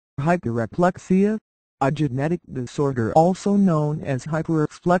Hyperekplexia, a genetic disorder also known as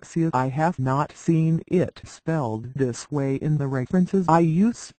hyperekplexia. I have not seen it spelled this way in the references I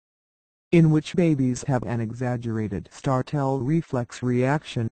use, in which babies have an exaggerated startle reflex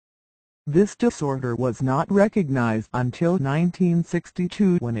reaction. This disorder was not recognized until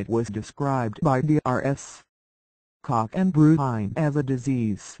 1962 when it was described by Drs. Koch and Bruin as a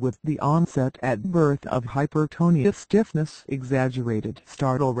disease with the onset at birth of hypertonia, stiffness, exaggerated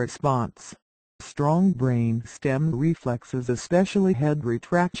startle response, strong brain stem reflexes, especially head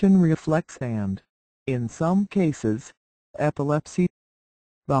retraction reflex, and, in some cases, epilepsy.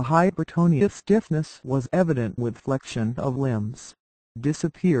 The hypertonia stiffness was evident with flexion of limbs,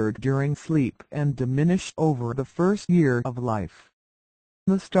 disappeared during sleep and diminished over the first year of life.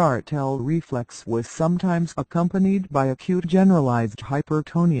 The startle reflex was sometimes accompanied by acute generalized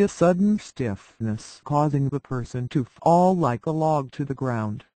hypertonia, sudden stiffness causing the person to fall like a log to the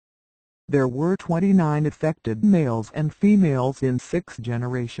ground. There were 29 affected males and females in 6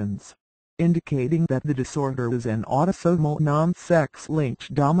 generations, indicating that the disorder is an autosomal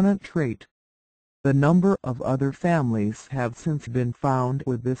non-sex-linked dominant trait. The number of other families have since been found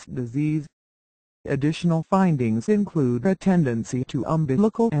with this disease. Additional findings include a tendency to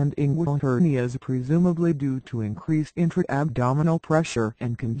umbilical and inguinal hernias, presumably due to increased intra-abdominal pressure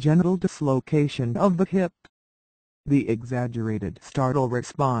and congenital dislocation of the hip. The exaggerated startle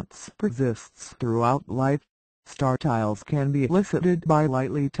response persists throughout life. Startles can be elicited by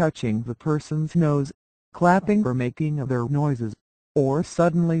lightly touching the person's nose, clapping or making other noises, or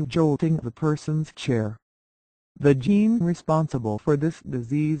suddenly jolting the person's chair. The gene responsible for this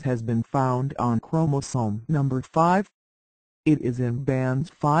disease has been found on chromosome number 5. It is in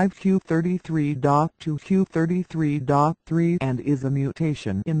bands 5q33.2q33.3 and is a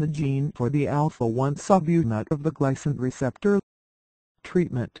mutation in the gene for the alpha-1 subunit of the glycine receptor.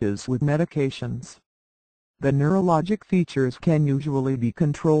 Treatment is with medications. The neurologic features can usually be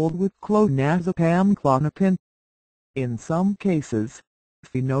controlled with clonazepam-klonopin. In some cases,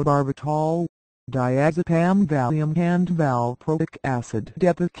 phenobarbital, diazepam, Valium and valproic acid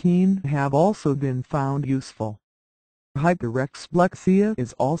depakine have also been found useful. Hyperekplexia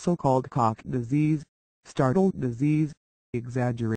is also called Koch disease, startle disease, exaggeration.